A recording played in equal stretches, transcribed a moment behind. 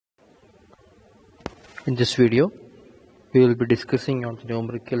In this video, we will be discussing on the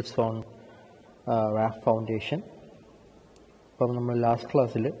numericals on Raft foundation. In the last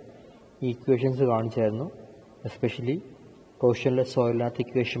class, equations especially quotientless soil earth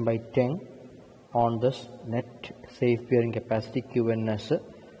equation by 10 on this net safe bearing capacity QNS.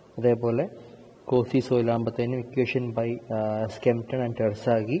 Therefore, cozy soil equation by Skempton and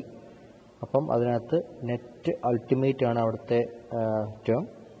Tersagi. Net ultimate term.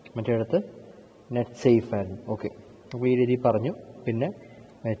 Net safe okay. We did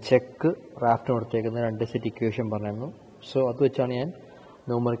check raft set equation. So that's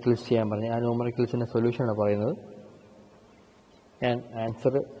numericals numericals in a solution and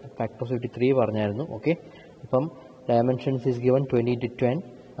answer factor 53 okay. Dimensions is given 20 to 10.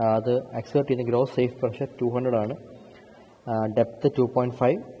 The exert in the gross safe pressure 200 depth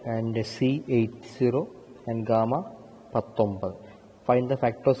 2.5 and C 80 and gamma 19. Find the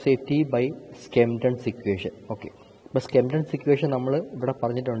factor of safety by Skempton's equation. Okay. But Skempton's equation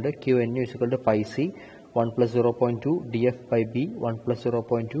QNU is equal to phi C 1 plus 0.2 dF by B 1 plus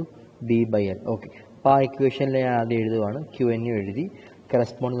 0.2 B by L. Okay. This equation QNU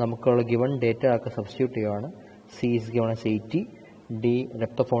corresponding to given data substitute C is given as 80, D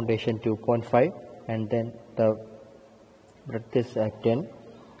depth of foundation 2.5 and then the breadth is 10.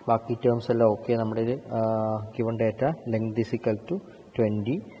 Baki terms are okay. Given data length is equal to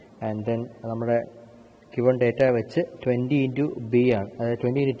 20 and then given data which 20 into B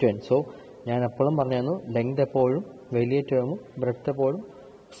 20 into 10. So length value term breadth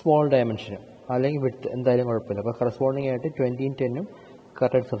small dimension width corresponding at 20 into 10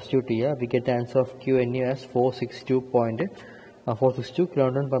 correct substitute here we get the answer of QNU as 462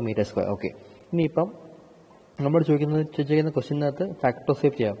 kN per meter square. Okay. Number question factor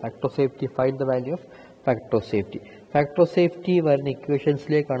safety. Factor safety, find the value of factor safety. Factor safety where the equations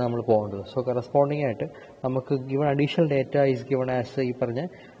like so corresponding at given additional data is given as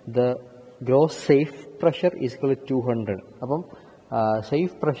the gross safe pressure is equal to 200.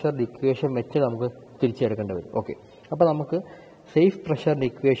 Safe pressure equation method okay. Safe pressure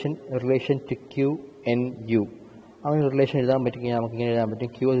equation in relation to QNU. Relation is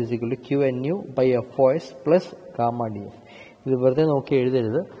Q is equal to QNU by FOS plus gamma dF. This is okay. This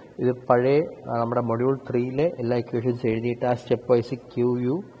is module 3 equations stepwise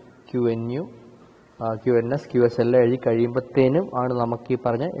QU, QNU, QNS, QSL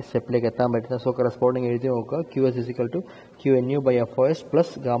step so corresponding QS is equal to QNU by FOS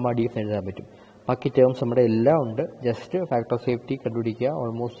plus gamma dF. Baki terms just factor safety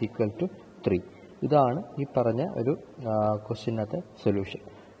almost equal to 3. This is the question solution.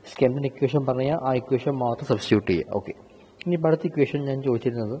 Skempton equation equation substitute. Okay. This equation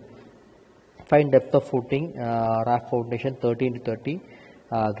find depth of footing raft foundation 30 into 30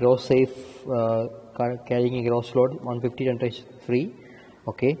 gross safe carrying a gross load 150 tons free.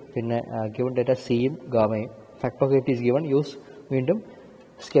 Okay. Then given data C gamma factor of safety is given use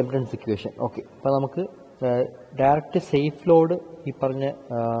Skempton's equation. Okay. Direct safe load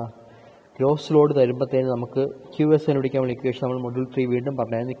gross load QS equation module 3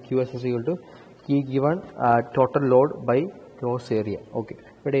 QS is equal to given total load by gross area. Okay.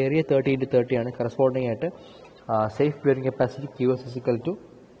 But area 30 into 30 and corresponding at safe bearing capacity QS is equal to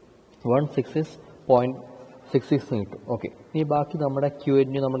 166.66 meter. Okay. This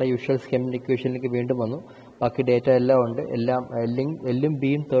QNU usual Skempton equation data L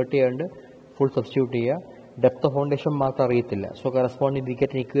beam 30 and full substitute depth of foundation so corresponding we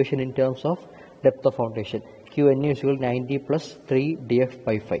get an equation in terms of depth of foundation. QNU is equal to 90 plus 3 dF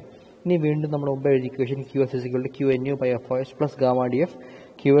by 5. Now we equation QS is equal to QNU by FOS plus gamma dF.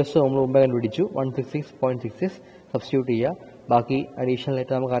 QS 166.66 substitute here. Baki additional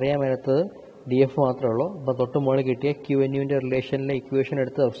dF but QNU in the relation equation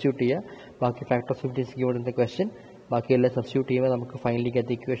substitute here. Baki factor of safety is given in the question. Substitute finally get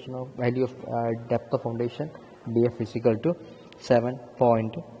the equation of value of depth of foundation dF is equal to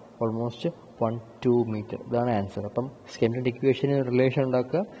 7.12 meter. That's the answer. Skempton equation in relation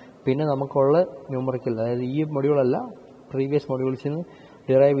numerical module previous modules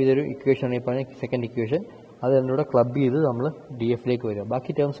derive equation second equation that's club dF like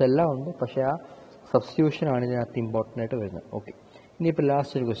terms substitution is important. Okay.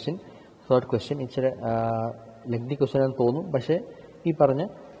 Last question, third question. It's lengthy question and but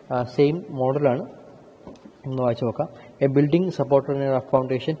same model a building supported on a rough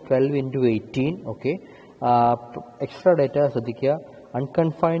foundation 12 into 18. Okay. Extra data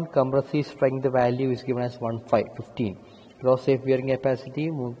unconfined compressive strength value is given as 15. Gross safe bearing capacity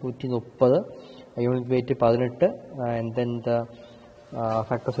 130, unit weight 18 and then the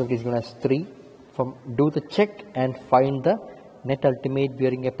factor of safety is given as 3 From do the check and find the net ultimate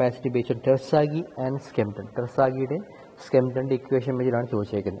bearing capacity based on Terzaghi and Skempton. Terzaghiയുടെ സ്കെംപ്ടൻ്റെ equation വെച്ചിട്ടാണ്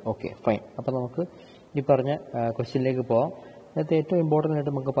ചോദിച്ചേക്കുന്നത്. Okay fine. അപ്പോൾ നമുക്ക് ഈ പറഞ്ഞ ക്വസ്റ്റ്യനിലേക്ക് പോവാം. അതിനകത്ത് ഏറ്റവും important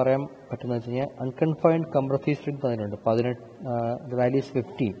ആയിട്ട് നമുക്ക് പറയാൻ പറ്റുന്നത് വെച്ച് കഴിഞ്ഞാൽ അൺകൺഫൈൻഡ് കംപ്രസീവ് സ്ട്രെങ്ത് അതിനുണ്ട് 18 വാല്യൂ ഈസ്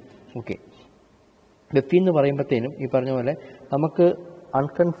 15. ഓക്കെ 15 എന്ന് പറയുമ്പോഴത്തേനും ഈ പറഞ്ഞ പോലെ നമുക്ക്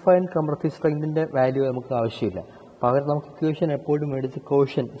അൺകൺഫൈൻഡ് കംപ്രസീവ് സ്ട്രെങ്തിൻ്റെ വാല്യൂ നമുക്ക് ആവശ്യമില്ല. പകരം നമുക്ക് ഇക്വേഷൻ എപ്പോഴും എടുത്ത്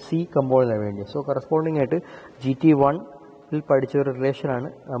കോഷൻ സി കമ്പോണന്റിന് വേണ്ടി. സോ കറസ്പോണ്ടിങ് ആയിട്ട് GT1-ൽ പഠിച്ച ഒരു റിലേഷനാണ്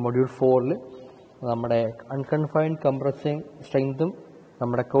മൊഡ്യൂൾ 4-ൽ നമ്മുടെ അൺകൺഫൈൻഡ് കംപ്രസിങ് സ്ട്രെങ്തും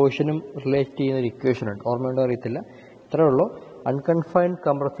നമ്മുടെ കോഷനും റിലേറ്റ് ചെയ്യുന്ന ഒരു ഇക്വേഷൻ ഉണ്ട്. ഓർമ്മയുണ്ടോ അറിയത്തില്ല. ഇത്രയേ ഉള്ളൂ. അൺകൺഫൈൻഡ്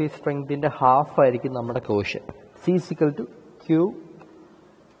കംപ്രസീവ് സ്ട്രെങ്തിൻ്റെ ഹാഫ് ആയിരിക്കും നമ്മുടെ കോഷൻ. C =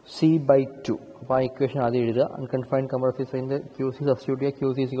 QC/2. അപ്പോൾ ആ ഇക്വേഷൻ ആദ്യം എഴുതുക. Unconfined compressive strength QC substitute ചെയ്യുക.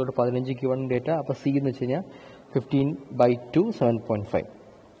 QC = 15 Q1 data. അപ്പോൾ C എന്ന് വെച്ച് കഴിഞ്ഞാൽ 15/2 7.5.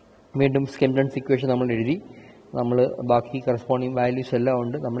 വീണ്ടും സ്കെംപ്ടൺസ് ഇക്വേഷൻ നമ്മൾ എഴുതി. നമ്മൾ ബാക്കി കറസ്പോണ്ടിങ് വാല്യൂസ് എല്ലാം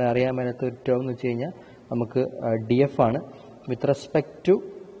ഉണ്ട്. നമ്മളെ അറിയാൻ മേലാത്ത ഒരു ടേം എന്ന് വെച്ച് കഴിഞ്ഞാൽ നമുക്ക് DF ആണ്. വിത്ത് റെസ്പെക്ട് ടു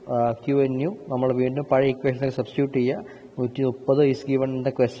QNU നമ്മൾ വീണ്ടും പഴയ ഇക്വേഷനൊക്കെ സബ്സ്റ്റിറ്റ്യൂട്ട് ചെയ്യുക. 130 is given in the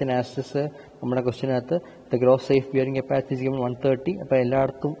question answers. നമ്മുടെ ക്വസ്റ്റ്യനകത്ത് the gross safe bearing capacity is given 130. അപ്പോൾ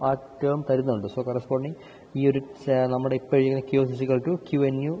എല്ലായിടത്തും ആ ടേം തരുന്നുണ്ട്. സോ കറസ്പോണ്ടിങ് ഈ ഒരു നമ്മുടെ ഇപ്പോൾ എഴുതിക്കുന്ന QC =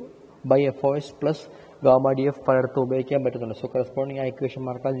 QNU/FOS plus gamma DF പലയിടത്തും ഉപയോഗിക്കാൻ പറ്റുന്നുണ്ട്. സോ കറസ്പോണ്ടിങ് ആ ഇക്വേഷൻ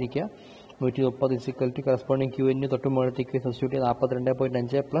മറക്കാതിരിക്കുക. 130 കറസ്പോണ്ടിങ് QNU തൊട്ട് മുകളിലത്തെ ഇക്വേഷൻ സബ്സ്റ്റിറ്റ്യൂട്ട് ചെയ്ത്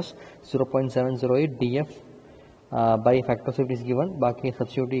 42.5 plus 0.708 DF by factor of safety is given. ബാക്കി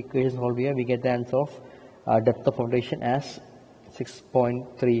സബ്സ്റ്റിറ്റ്യൂട്ട് ഇക്വേഷൻ സോൾവ് ചെയ്യുക. We get the answer of depth of foundation as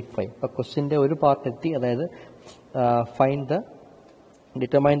 6.35. അപ്പോൾ ക്വസ്റ്റ്യൻ്റെ ഒരു പാർട്ട് എത്തി. അതായത്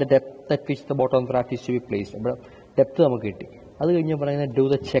determine the depth at which the bottom of the raft is to B placed. ഇവിടെ depth നമുക്ക് കിട്ടി. അത് കഴിഞ്ഞ് പറയുന്നത് ഡു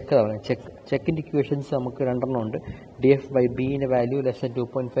ദ ചെക്ക് ആണ്. ചെക്കിൻ്റെ ഇക്വേഷൻസ് നമുക്ക് രണ്ടെണ്ണം ഉണ്ട്. DF/Bൻ്റെ വാല്യൂ ലെസ് ദാൻ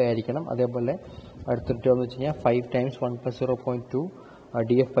 2.5 ആയിരിക്കണം. അതേപോലെ അടുത്തൊരു ടേം എന്ന് വെച്ച് കഴിഞ്ഞാൽ 5 × 1 + 0.2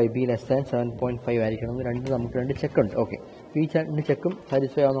 DF/B ലെസ് ദാൻ 7.5 ആയിരിക്കണം. നമുക്ക് രണ്ട് ചെക്ക് ഉണ്ട്. ഓക്കെ ഈ രണ്ട് ചെക്കും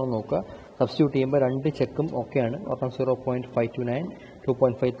സാറ്റിസ്ഫൈ ആവുന്നോ നോക്കുക. സബ്സ്റ്റിറ്റ്യൂട്ട് ചെയ്യുമ്പോൾ രണ്ട് ചെക്കും ഓക്കെയാണ്. ഒരെണ്ണം 0.529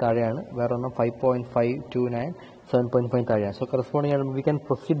 2.5 താഴെയാണ്. വേറൊരെണ്ണം 5.529 7.5 താഴെയാണ്. സോ കറസ്പോണ്ടിങ് ആയിട്ട് we can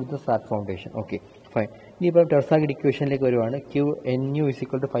proceed with the start foundation. Okay fine. ഇനിയിപ്പോൾ ടെർസാഗിഡ് ഇക്വേഷനിലേക്ക് വരുവാണ്. QNU =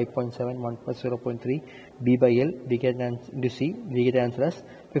 5.7 1 + 0.3 B/L we get answer as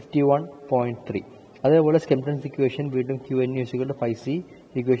 51.3. അതേപോലെ സ്കെംപ്ടൺസ് ഇക്വേഷൻ വീണ്ടും QNU = 5C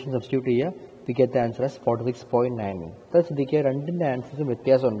ഇക്വേഷൻ സബ്സ്റ്റിറ്റ്യൂട്ട് ചെയ്യുക. We get the answer as 46.9. അത് ശ്രദ്ധിക്കുക, രണ്ടിൻ്റെ ആൻസേഴ്സും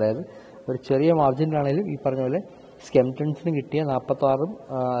വ്യത്യാസം ഉണ്ടായത് ഒരു ചെറിയ മാർജിനിലാണെങ്കിലും ഈ പറഞ്ഞ പോലെ സ്കെംപ്ടൺസിന് കിട്ടിയ 46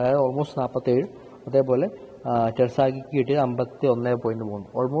 അതായത് ഓൾമോസ്റ്റ് 47. അതേപോലെ ടെർസാഗിക്ക് കിട്ടിയത് 51.3.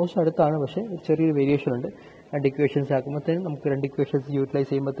 ഓൾമോസ്റ്റ് അടുത്താണ്, പക്ഷേ ചെറിയൊരു വേരിയേഷൻ ഉണ്ട്. രണ്ട് ഇക്വേഷൻസ് ആക്കുമ്പോഴത്തേനും നമുക്ക് രണ്ട് ഇക്വേഷൻസ് യൂട്ടിലൈസ്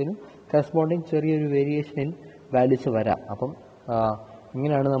ചെയ്യുമ്പോഴത്തേനും കറസ്പോണ്ടിങ് ചെറിയൊരു വേരിയേഷൻ ഇൻ വാല്യൂസ് വരാം. അപ്പം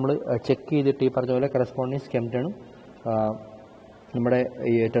ഇങ്ങനെയാണ് നമ്മൾ ചെക്ക് ചെയ്തിട്ട് ഈ പറഞ്ഞ പോലെ കറസ്പോണ്ടിങ് സ്കെംപ്ടണും നമ്മുടെ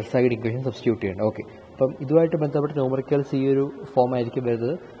ഈ ടെർസാഗിഡ് ഇക്വേഷൻ സബ്സ്റ്റിറ്റ്യൂട്ട് ചെയ്യേണ്ടത്. ഓക്കെ അപ്പം ഇതുമായിട്ട് ബന്ധപ്പെട്ട് ന്യൂമറിക്കൽസ് ഈ ഒരു ഫോം ആയിരിക്കും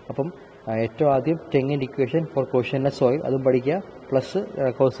വരുന്നത്. അപ്പം ഏറ്റവും ആദ്യം ടെങ്ങിൻ്റെ ഇക്വേഷൻ ഫോർ ക്വസ്റ്റ്യൻലെസ് സോയിൽ അതും പഠിക്കുക. Plus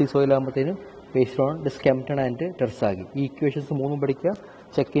Kosi soil ആകുമ്പോഴത്തേനും based on the സ്കെംപ്ടൺ and ടെർസാഗി ഈ ഇക്വേഷൻസ് മൂന്നും പഠിക്കുക.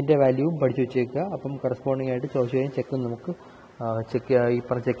 ചെക്കിൻ്റെ വാല്യൂവും പഠിച്ചു വെച്ചേക്കുക. അപ്പം കറസ്പോണ്ടിങ് ആയിട്ട് ചോദിച്ചു കഴിഞ്ഞാൽ ചെക്ക് നമുക്ക് ഈ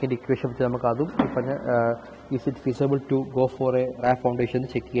പറഞ്ഞ ചെക്കിൻ്റെ ഇക്വേഷൻ വെച്ച് നമുക്ക് അതും ഈ പറഞ്ഞ is it feasible to go for A raft foundation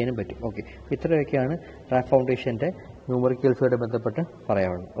check ചെയ്യാനും പറ്റും. ഓക്കെ ഇത്രയൊക്കെയാണ് റാഫ്റ്റ് ഫൗണ്ടേഷൻ്റെ ന്യൂമറിക്കൽസുമായിട്ട് ബന്ധപ്പെട്ട്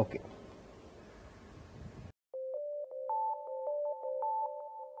പറയാനുള്ളത്. ഓക്കെ.